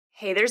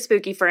Hey there,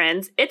 spooky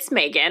friends. It's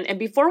Megan, and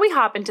before we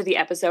hop into the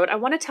episode, I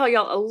want to tell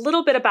y'all a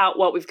little bit about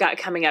what we've got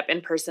coming up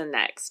in person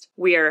next.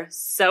 We are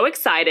so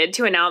excited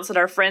to announce that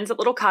our friends at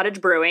Little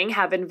Cottage Brewing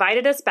have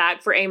invited us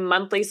back for a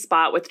monthly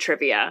spot with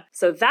trivia.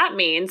 So that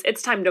means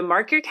it's time to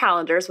mark your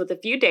calendars with a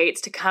few dates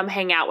to come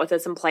hang out with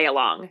us and play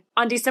along.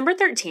 On December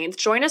 13th,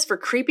 join us for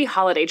creepy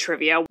holiday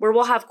trivia, where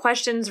we'll have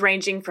questions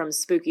ranging from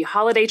spooky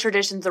holiday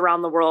traditions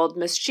around the world,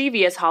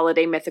 mischievous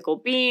holiday mythical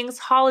beings,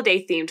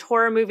 holiday-themed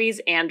horror movies,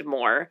 and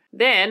more.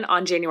 Then,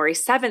 on January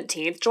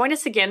 17th, join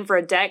us again for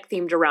a deck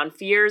themed around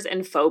fears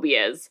and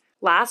phobias.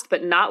 Last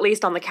but not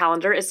least on the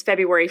calendar is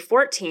February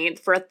 14th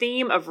for a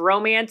theme of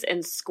romance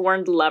and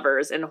scorned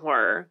lovers in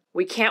horror.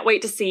 We can't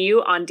wait to see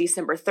you on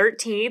December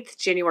 13th,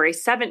 January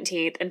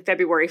 17th, and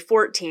February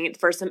 14th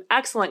for some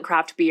excellent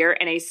craft beer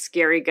and a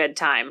scary good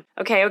time.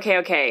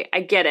 Okay, I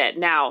get it.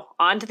 Now,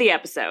 on to the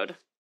episode.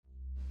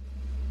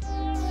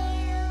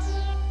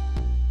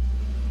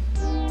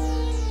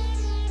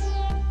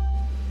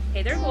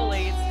 Hey there,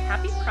 Ghoulies!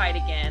 Happy Pride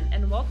again,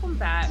 and welcome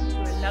back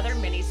to another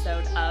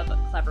Minisode of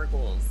Clever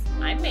Ghouls.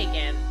 I'm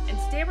Megan, and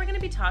today we're going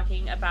to be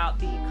talking about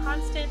the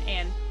constant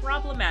and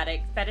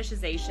problematic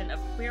fetishization of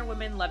queer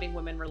women loving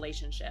women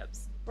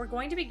relationships. We're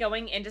going to be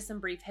going into some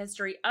brief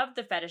history of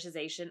the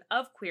fetishization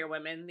of queer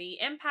women, the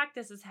impact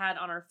this has had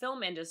on our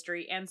film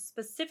industry, and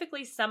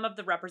specifically some of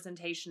the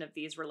representation of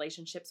these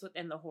relationships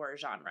within the horror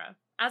genre.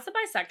 As a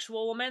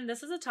bisexual woman,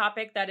 this is a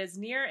topic that is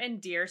near and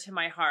dear to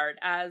my heart,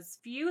 as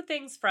few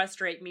things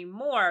frustrate me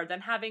more than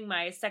having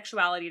my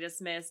sexuality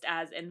dismissed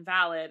as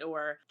invalid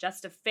or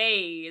just a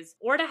phase,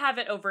 or to have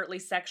it overtly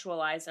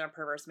sexualized in a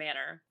perverse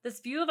manner. This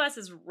view of us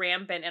is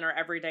rampant in our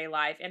everyday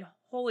life and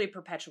wholly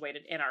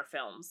perpetuated in our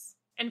films.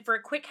 And for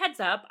a quick heads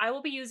up, I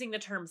will be using the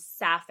term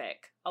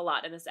sapphic a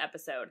lot in this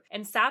episode.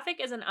 And sapphic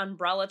is an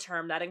umbrella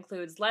term that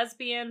includes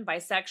lesbian,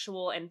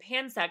 bisexual, and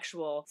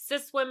pansexual,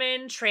 cis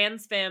women,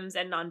 trans femmes,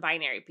 and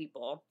non-binary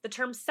people. The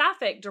term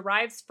sapphic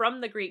derives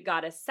from the Greek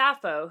goddess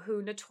Sappho,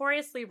 who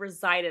notoriously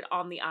resided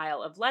on the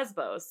Isle of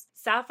Lesbos.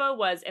 Sappho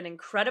was an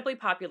incredibly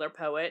popular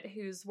poet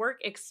whose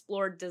work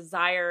explored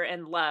desire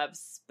and love,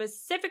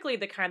 specifically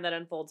the kind that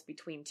unfolds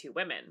between two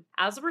women.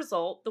 As a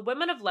result, the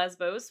women of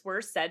Lesbos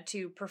were said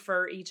to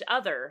prefer each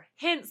other,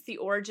 hence the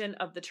origin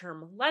of the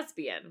term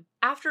lesbian.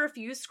 After a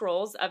few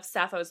scrolls of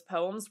Sappho's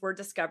poems were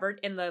discovered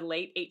in the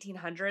late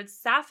 1800s,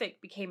 sapphic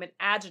became an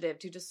adjective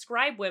to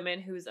describe women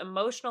whose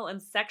emotional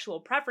and sexual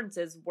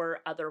preferences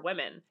were other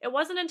women. It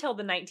wasn't until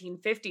the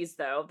 1950s,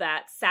 though,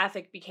 that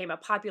sapphic became a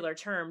popular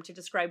term to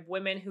describe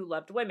women who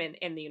loved women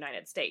in the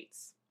United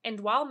States. And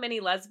while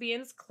many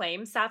lesbians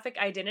claim sapphic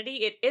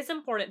identity, it is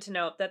important to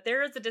note that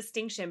there is a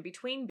distinction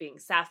between being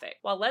sapphic.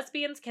 While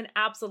lesbians can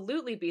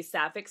absolutely be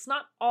sapphics,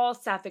 not all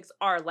sapphics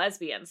are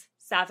lesbians.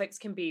 Sapphics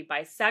can be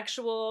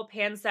bisexual,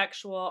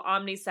 pansexual,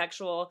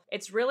 omnisexual.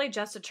 It's really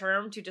just a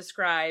term to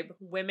describe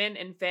women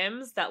and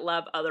femmes that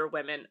love other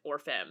women or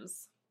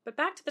femmes. But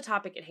back to the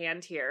topic at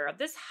hand here,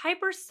 this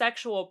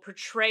hypersexual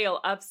portrayal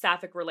of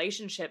sapphic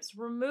relationships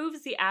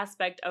removes the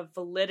aspect of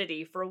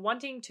validity for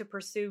wanting to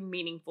pursue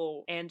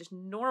meaningful and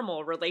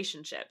normal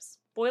relationships.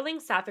 Boiling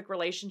sapphic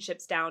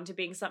relationships down to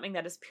being something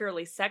that is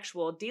purely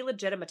sexual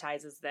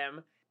delegitimizes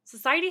them.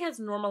 Society has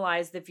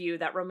normalized the view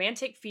that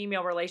romantic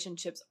female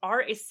relationships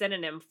are a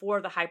synonym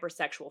for the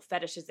hypersexual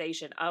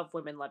fetishization of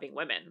women loving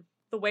women.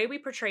 The way we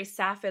portray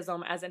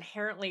sapphism as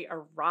inherently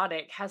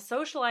erotic has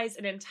socialized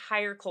an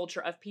entire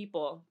culture of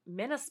people,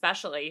 men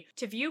especially,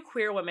 to view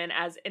queer women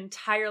as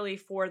entirely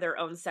for their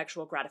own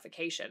sexual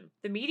gratification.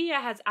 The media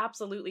has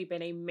absolutely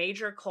been a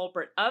major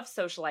culprit of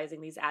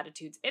socializing these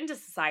attitudes into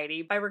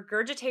society by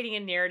regurgitating a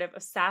narrative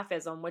of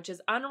sapphism which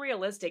is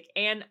unrealistic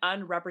and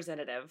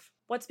unrepresentative.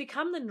 What's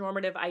become the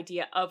normative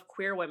idea of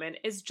queer women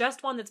is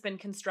just one that's been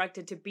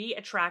constructed to be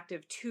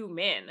attractive to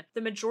men.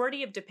 The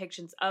majority of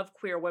depictions of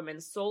queer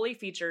women solely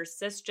feature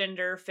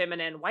cisgender,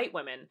 feminine, white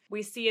women.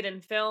 We see it in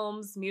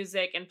films,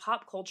 music, and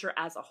pop culture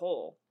as a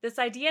whole. This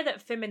idea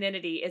that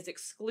femininity is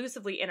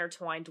exclusively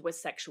intertwined with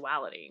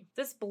sexuality.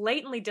 This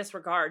blatantly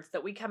disregards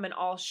that we come in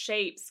all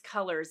shapes,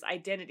 colors,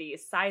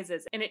 identities,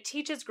 sizes, and it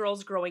teaches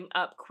girls growing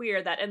up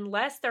queer that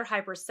unless they're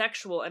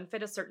hypersexual and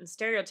fit a certain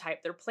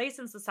stereotype, their place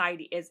in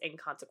society is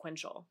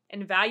inconsequential.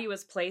 And value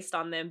is placed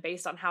on them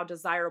based on how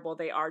desirable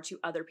they are to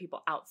other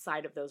people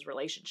outside of those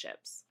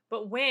relationships.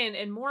 But when,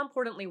 and more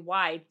importantly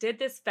why, did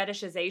this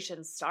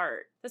fetishization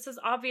start? This has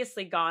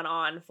obviously gone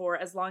on for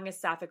as long as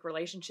sapphic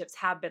relationships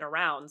have been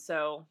around,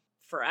 so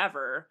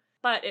forever.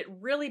 But it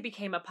really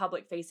became a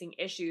public-facing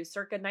issue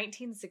circa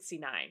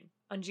 1969.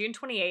 On June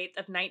 28th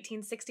of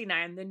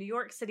 1969, the New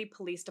York City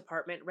Police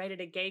Department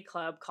raided a gay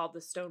club called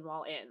the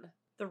Stonewall Inn.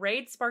 The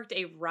raid sparked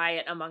a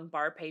riot among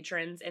bar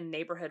patrons and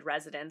neighborhood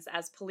residents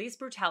as police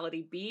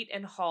brutality beat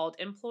and hauled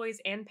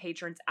employees and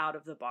patrons out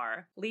of the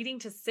bar, leading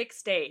to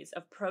 6 days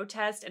of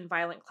protest and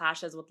violent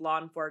clashes with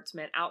law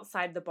enforcement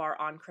outside the bar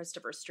on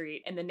Christopher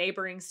Street, in the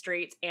neighboring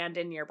streets, and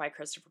in nearby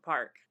Christopher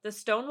Park. The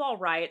Stonewall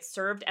riot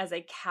served as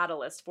a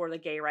catalyst for the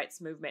gay rights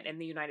movement in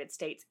the United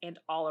States and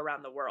all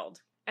around the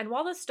world. And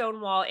while the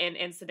Stonewall Inn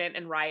incident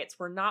and riots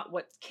were not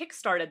what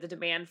kickstarted the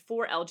demand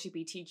for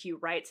LGBTQ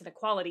rights and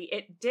equality,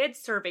 it did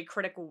serve a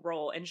critical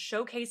role in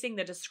showcasing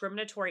the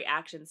discriminatory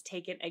actions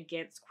taken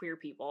against queer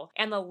people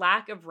and the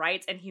lack of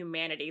rights and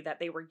humanity that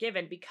they were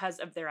given because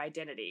of their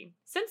identity.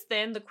 Since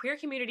then, the queer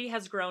community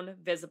has grown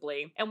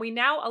visibly, and we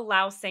now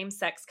allow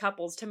same-sex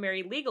couples to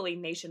marry legally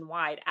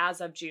nationwide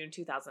as of June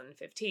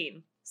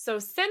 2015. So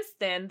since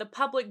then, the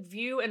public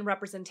view and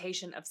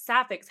representation of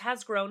sapphics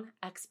has grown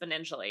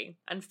exponentially.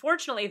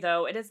 Unfortunately,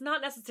 though, it has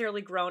not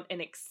necessarily grown in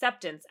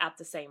acceptance at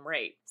the same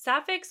rate.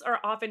 Sapphics are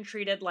often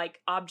treated like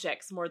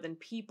objects more than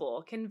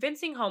people,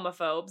 convincing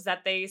homophobes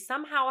that they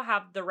somehow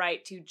have the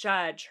right to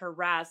judge,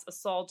 harass,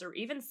 assault, or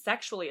even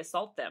sexually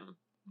assault them.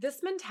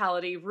 This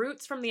mentality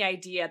roots from the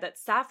idea that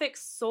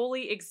sapphics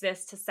solely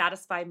exist to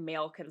satisfy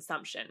male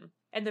consumption.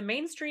 In the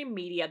mainstream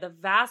media, the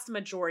vast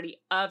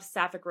majority of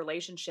sapphic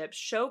relationships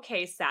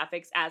showcase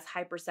sapphics as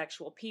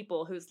hypersexual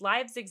people whose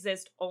lives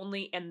exist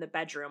only in the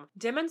bedroom,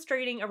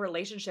 demonstrating a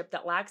relationship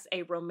that lacks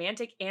a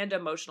romantic and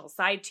emotional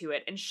side to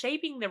it, and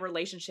shaping the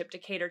relationship to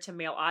cater to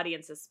male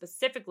audiences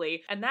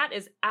specifically, and that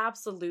is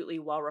absolutely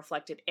well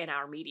reflected in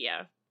our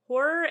media.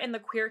 Horror and the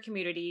queer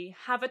community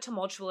have a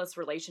tumultuous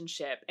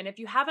relationship, and if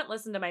you haven't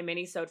listened to my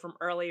minisode from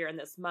earlier in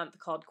this month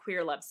called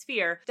Queer Loves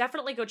Fear,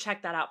 definitely go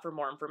check that out for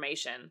more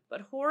information.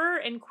 But horror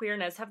and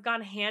queerness have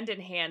gone hand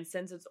in hand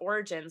since its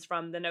origins,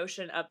 from the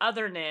notion of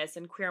otherness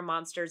and queer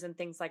monsters in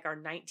things like our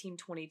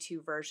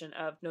 1922 version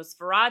of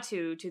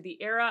Nosferatu to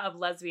the era of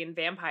lesbian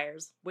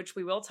vampires, which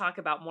we will talk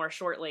about more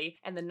shortly,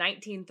 and the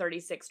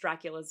 1936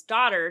 Dracula's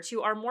Daughter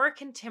to our more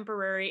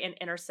contemporary and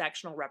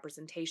intersectional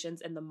representations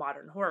in the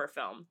modern horror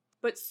film.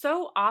 But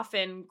so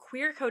often,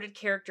 queer-coded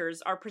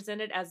characters are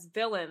presented as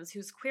villains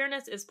whose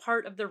queerness is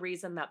part of the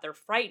reason that they're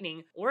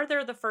frightening, or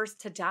they're the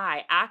first to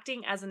die,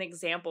 acting as an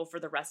example for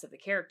the rest of the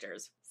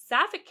characters.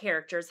 Sapphic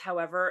characters,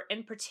 however,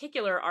 in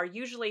particular, are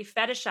usually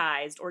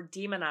fetishized or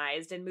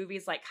demonized in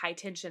movies like High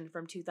Tension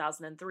from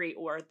 2003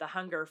 or The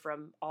Hunger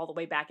from all the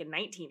way back in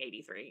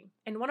 1983.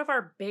 And one of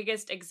our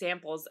biggest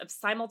examples of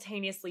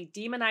simultaneously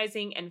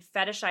demonizing and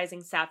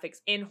fetishizing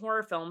sapphics in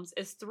horror films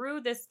is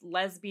through this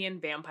lesbian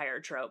vampire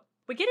trope.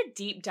 We get a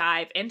deep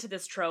dive into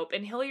this trope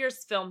in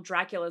Hillier's film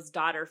Dracula's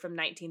Daughter from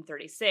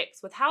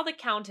 1936, with how the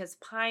Countess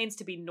pines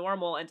to be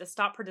normal and to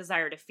stop her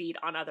desire to feed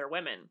on other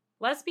women.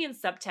 Lesbian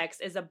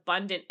subtext is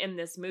abundant in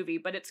this movie,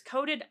 but it's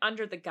coded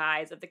under the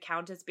guise of the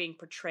Countess being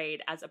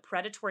portrayed as a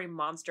predatory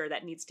monster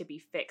that needs to be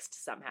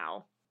fixed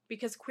somehow.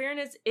 Because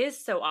queerness is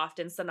so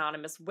often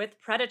synonymous with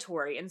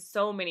predatory in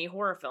so many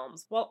horror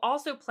films, while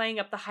also playing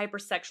up the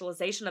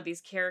hypersexualization of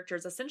these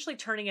characters, essentially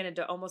turning it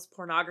into almost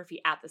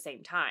pornography at the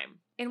same time.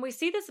 And we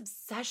see this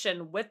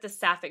obsession with the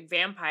sapphic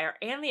vampire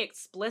and the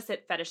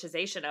explicit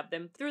fetishization of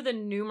them through the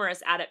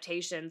numerous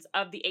adaptations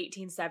of the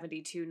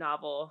 1872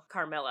 novel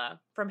Carmilla.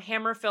 From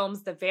Hammer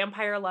Films' The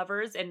Vampire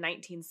Lovers in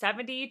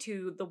 1970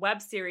 to the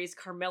web series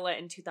Carmilla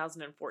in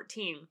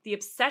 2014, the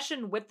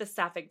obsession with the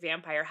sapphic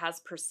vampire has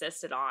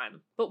persisted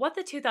on. But what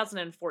the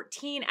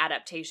 2014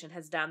 adaptation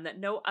has done that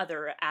no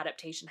other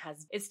adaptation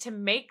has is to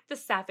make the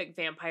sapphic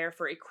vampire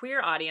for a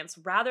queer audience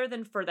rather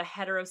than for the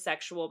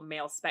heterosexual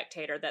male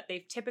spectator that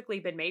they've typically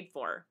been made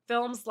for.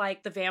 Films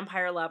like The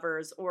Vampire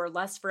Lovers or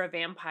Lust for a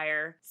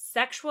Vampire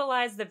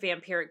sexualize the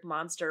vampiric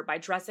monster by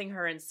dressing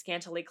her in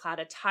scantily clad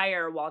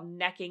attire while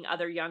necking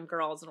other young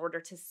girls in order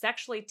to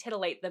sexually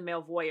titillate the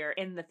male voyeur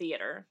in the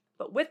theater.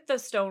 But with the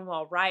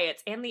Stonewall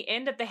riots and the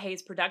end of the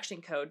Hays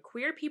Production Code,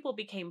 queer people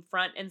became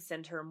front and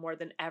center more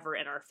than ever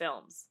in our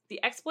films. The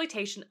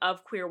exploitation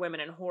of queer women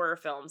in horror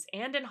films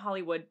and in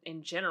Hollywood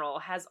in general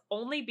has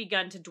only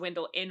begun to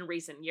dwindle in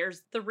recent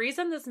years. The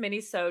reason this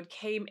minisode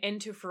came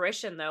into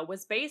fruition, though,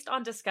 was based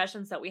on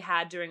discussions that we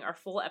had during our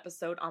full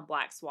episode on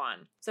Black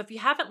Swan. So if you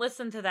haven't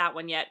listened to that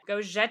one yet, go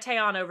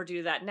jete on over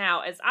to that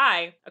now, as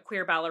I, a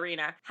queer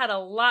ballerina, had a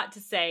lot to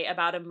say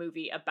about a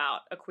movie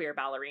about a queer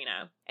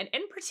ballerina. And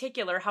in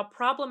particular, how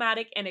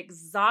problematic and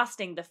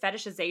exhausting the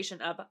fetishization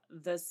of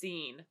the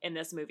scene in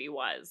this movie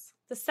was.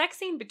 The sex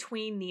scene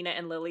between Nina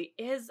and Lily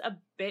is a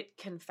bit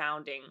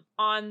confounding.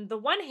 On the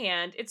one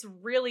hand, it's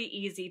really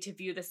easy to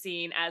view the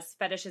scene as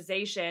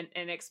fetishization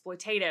and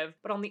exploitative,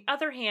 but on the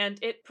other hand,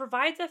 it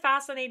provides a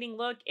fascinating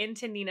look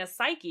into Nina's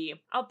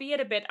psyche,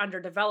 albeit a bit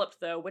underdeveloped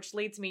though, which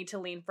leads me to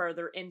lean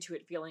further into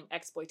it feeling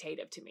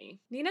exploitative to me.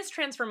 Nina's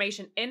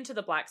transformation into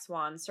the Black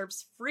Swan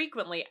serves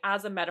frequently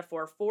as a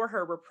metaphor for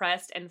her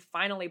repressed and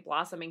finally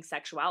blossoming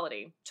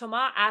sexuality.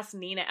 Thomas asks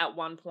Nina at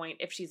one point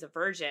if she's a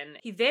virgin.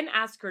 He then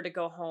asks her to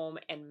go home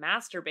and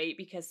masturbate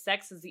because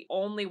sex is the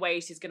only way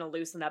she's going to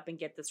loosen up and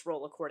get this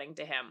role, according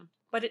to him.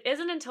 But it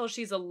isn't until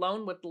she's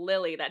alone with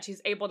Lily that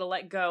she's able to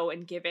let go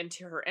and give in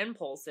to her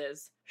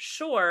impulses.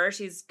 Sure,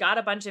 she's got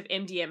a bunch of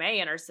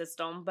MDMA in her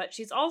system, but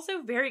she's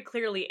also very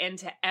clearly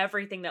into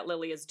everything that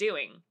Lily is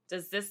doing.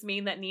 Does this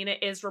mean that Nina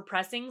is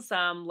repressing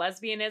some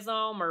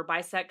lesbianism or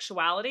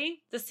bisexuality?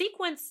 The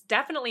sequence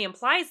definitely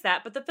implies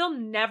that, but the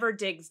film never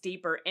digs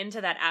deeper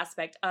into that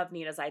aspect of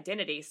Nina's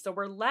identity, so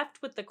we're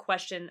left with the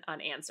question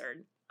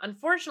unanswered.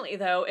 Unfortunately,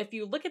 though, if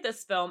you look at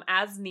this film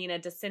as Nina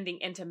descending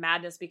into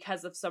madness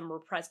because of some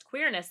repressed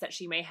queerness that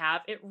she may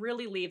have, it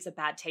really leaves a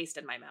bad taste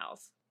in my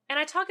mouth. And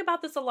I talk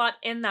about this a lot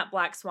in that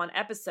Black Swan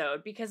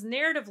episode because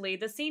narratively,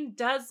 the scene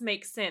does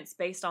make sense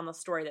based on the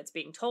story that's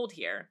being told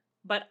here.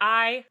 But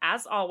I,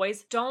 as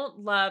always, don't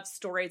love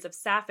stories of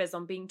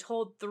sapphism being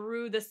told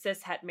through the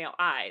cishet male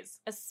eyes,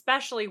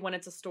 especially when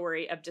it's a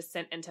story of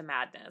descent into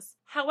madness.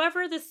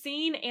 However, the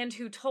scene and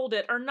who told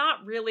it are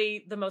not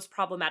really the most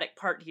problematic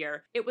part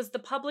here. It was the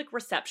public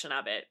reception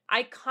of it.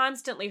 I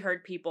constantly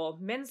heard people,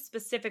 men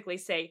specifically,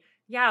 say,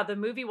 yeah, the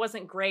movie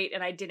wasn't great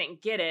and I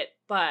didn't get it,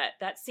 but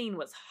that scene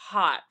was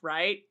hot,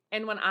 right?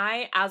 And when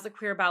I, as a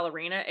queer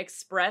ballerina,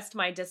 expressed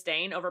my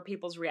disdain over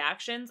people's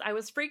reactions, I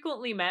was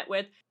frequently met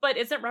with, but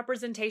isn't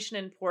representation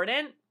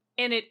important?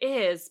 And it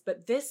is,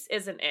 but this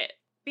isn't it.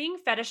 Being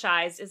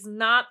fetishized is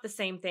not the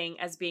same thing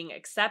as being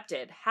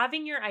accepted.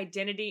 Having your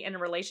identity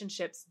and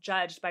relationships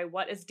judged by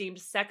what is deemed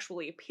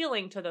sexually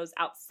appealing to those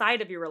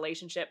outside of your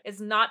relationship is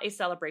not a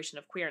celebration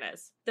of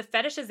queerness. The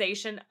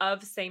fetishization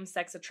of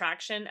same-sex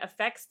attraction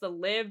affects the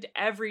lived,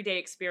 everyday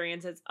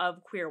experiences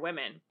of queer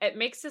women. It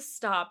makes us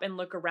stop and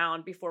look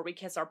around before we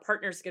kiss our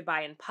partners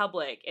goodbye in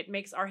public. It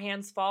makes our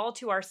hands fall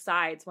to our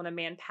sides when a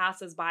man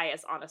passes by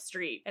us on a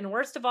street. And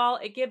worst of all,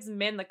 it gives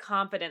men the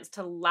confidence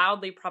to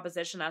loudly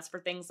proposition us for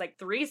things like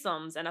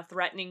threesomes in a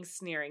threatening,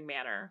 sneering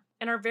manner.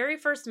 In our very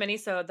first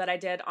minisode that I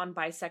did on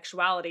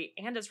bisexuality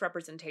and its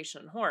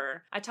representation in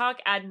horror, I talk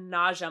ad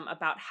nauseum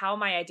about how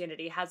my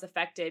identity has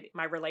affected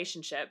my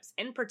relationships,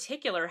 in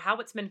particular how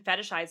it's been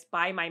fetishized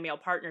by my male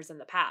partners in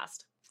the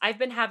past. I've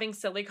been having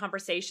silly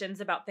conversations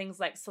about things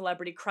like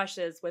celebrity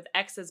crushes with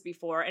exes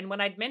before, and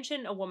when I'd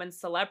mention a woman's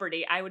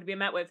celebrity, I would be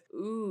met with,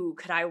 ooh,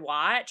 could I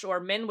watch?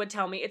 Or men would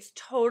tell me it's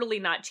totally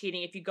not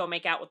cheating if you go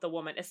make out with a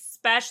woman,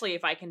 especially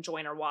if I can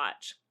join or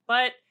watch.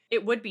 But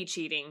it would be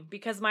cheating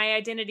because my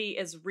identity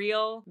is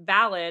real,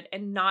 valid,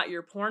 and not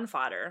your porn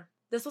fodder.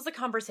 This was a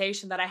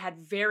conversation that I had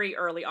very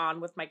early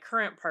on with my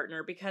current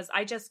partner because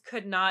I just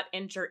could not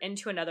enter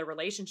into another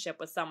relationship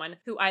with someone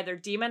who either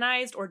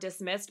demonized or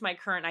dismissed my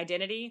current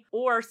identity,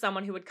 or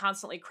someone who would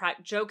constantly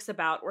crack jokes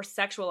about or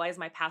sexualize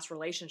my past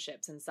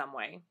relationships in some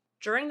way.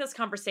 During this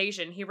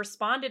conversation, he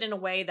responded in a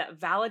way that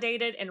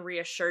validated and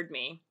reassured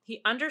me. He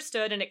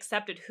understood and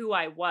accepted who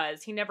I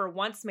was. He never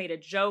once made a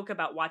joke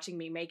about watching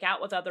me make out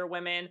with other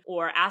women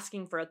or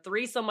asking for a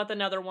threesome with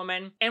another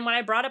woman. And when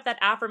I brought up that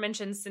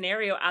aforementioned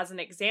scenario as an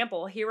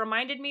example, he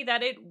reminded me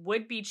that it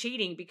would be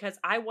cheating because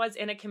I was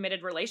in a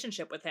committed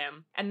relationship with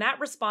him. And that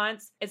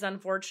response is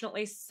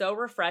unfortunately so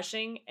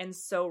refreshing and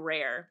so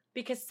rare.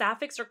 Because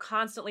sapphics are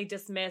constantly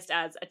dismissed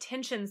as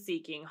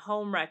attention-seeking,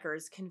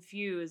 homewreckers,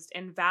 confused,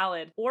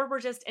 invalid, or we're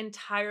just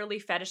entirely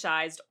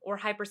fetishized or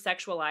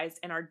hypersexualized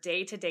in our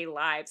day-to-day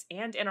lives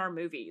and in our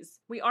movies.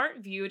 We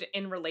aren't viewed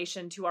in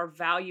relation to our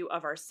value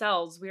of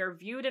ourselves, we are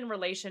viewed in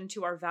relation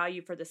to our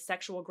value for the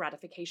sexual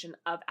gratification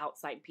of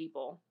outside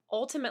people.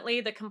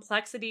 Ultimately, the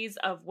complexities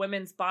of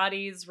women's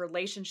bodies,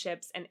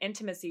 relationships, and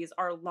intimacies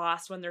are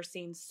lost when they're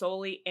seen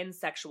solely in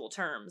sexual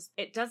terms.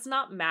 It does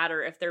not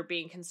matter if they're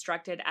being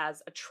constructed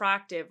as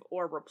attractive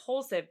or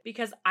repulsive,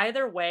 because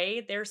either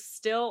way, they're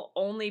still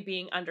only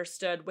being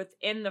understood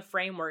within the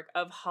framework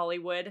of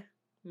Hollywood,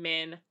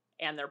 men,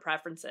 and their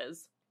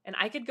preferences. And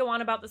I could go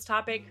on about this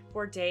topic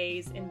for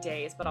days and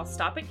days, but I'll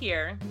stop it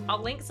here. I'll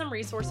link some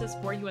resources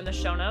for you in the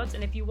show notes,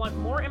 and if you want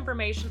more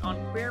information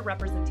on queer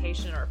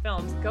representation in our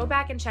films, go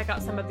back and check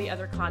out some of the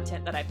other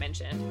content that I've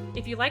mentioned.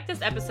 If you like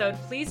this episode,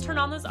 please turn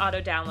on those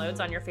auto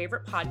downloads on your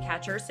favorite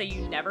podcatcher so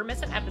you never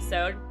miss an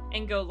episode,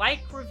 and go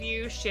like,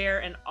 review, share,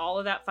 and all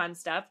of that fun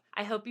stuff.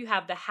 I hope you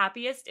have the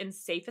happiest and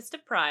safest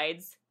of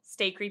prides.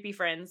 Stay creepy,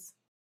 friends.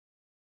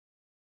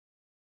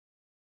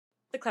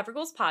 The Clever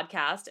Ghouls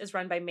podcast is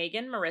run by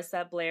Maegan,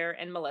 Marissa, Blair,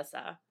 and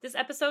Melissa. This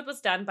episode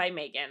was done by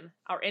Maegan.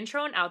 Our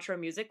intro and outro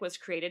music was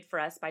created for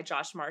us by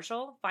Josh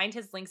Marshall. Find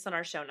his links on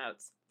our show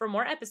notes. For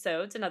more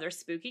episodes and other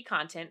spooky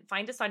content,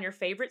 find us on your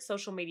favorite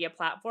social media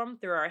platform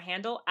through our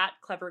handle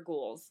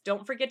 @CleverGhouls.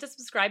 Don't forget to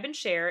subscribe and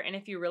share, and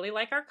if you really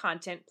like our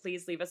content,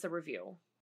 please leave us a review.